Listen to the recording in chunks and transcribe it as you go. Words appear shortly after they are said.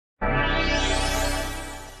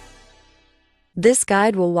This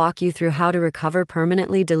guide will walk you through how to recover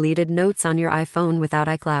permanently deleted notes on your iPhone without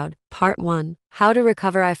iCloud. Part 1. How to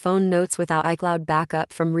recover iPhone notes without iCloud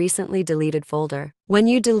backup from recently deleted folder. When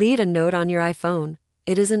you delete a note on your iPhone,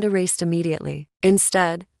 it isn't erased immediately.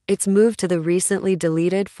 Instead, it's moved to the recently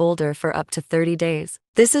deleted folder for up to 30 days.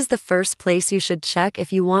 This is the first place you should check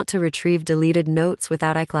if you want to retrieve deleted notes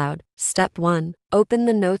without iCloud. Step 1. Open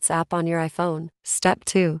the Notes app on your iPhone. Step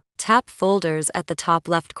 2. Tap Folders at the top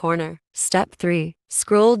left corner. Step 3.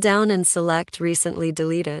 Scroll down and select Recently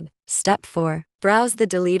Deleted. Step 4. Browse the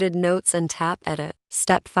deleted notes and tap Edit.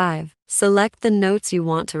 Step 5. Select the notes you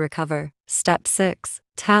want to recover. Step 6.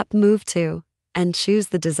 Tap Move to and choose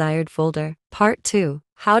the desired folder. Part 2.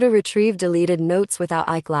 How to retrieve deleted notes without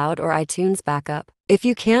iCloud or iTunes backup. If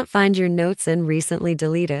you can't find your notes in Recently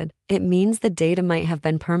Deleted, it means the data might have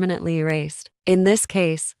been permanently erased. In this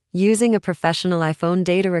case, using a professional iPhone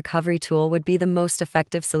data recovery tool would be the most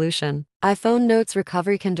effective solution. iPhone Notes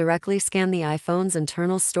Recovery can directly scan the iPhone's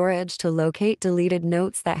internal storage to locate deleted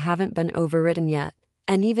notes that haven't been overwritten yet.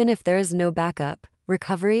 And even if there is no backup,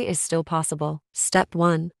 recovery is still possible. Step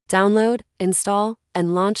 1. Download, install,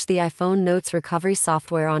 and launch the iPhone Notes Recovery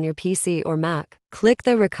software on your PC or Mac. Click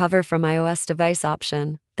the Recover from iOS device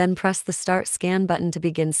option, then press the Start Scan button to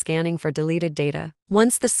begin scanning for deleted data.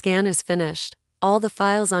 Once the scan is finished, all the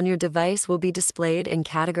files on your device will be displayed in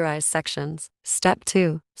categorized sections. Step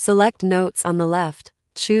 2. Select Notes on the left.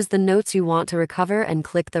 Choose the notes you want to recover and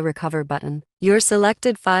click the Recover button. Your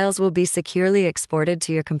selected files will be securely exported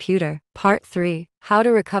to your computer. Part 3. How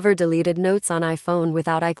to recover deleted notes on iPhone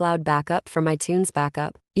without iCloud backup from iTunes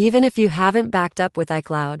backup. Even if you haven't backed up with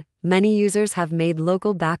iCloud, many users have made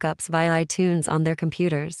local backups via iTunes on their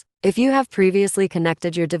computers. If you have previously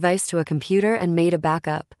connected your device to a computer and made a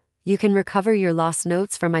backup, you can recover your lost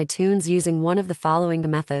notes from iTunes using one of the following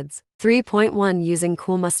methods. 3.1. Using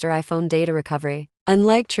Coolmuster iPhone Data Recovery.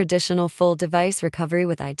 Unlike traditional full device recovery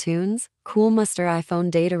with iTunes, Coolmuster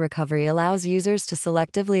iPhone Data Recovery allows users to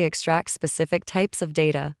selectively extract specific types of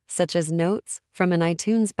data, such as notes, from an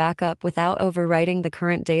iTunes backup without overwriting the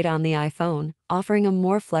current data on the iPhone, offering a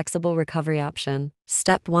more flexible recovery option.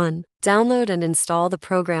 Step 1. Download and install the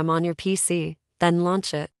program on your PC, then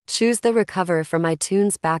launch it. Choose the Recover from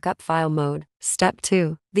iTunes backup file mode. Step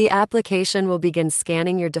 2. The application will begin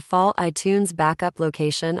scanning your default iTunes backup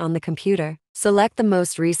location on the computer. Select the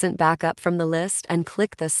most recent backup from the list and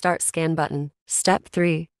click the Start Scan button. Step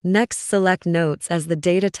 3. Next, select Notes as the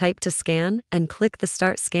data type to scan and click the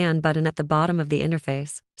Start Scan button at the bottom of the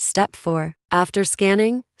interface. Step 4. After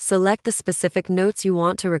scanning, select the specific notes you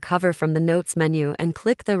want to recover from the Notes menu and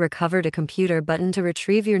click the Recover to Computer button to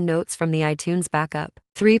retrieve your notes from the iTunes backup.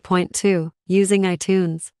 3.2. Using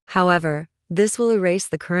iTunes. However, this will erase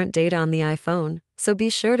the current data on the iPhone, so be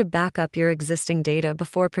sure to back up your existing data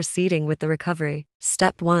before proceeding with the recovery.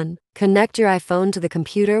 Step 1. Connect your iPhone to the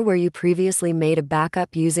computer where you previously made a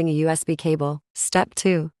backup using a USB cable. Step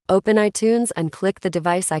 2. Open iTunes and click the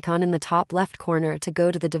device icon in the top left corner to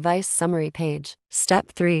go to the device summary page.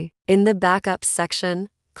 Step 3. In the Backups section,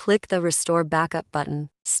 click the Restore Backup button.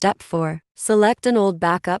 Step 4. Select an old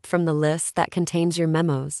backup from the list that contains your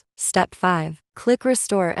memos. Step 5. Click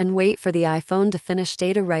Restore and wait for the iPhone to finish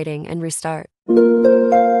data writing and restart.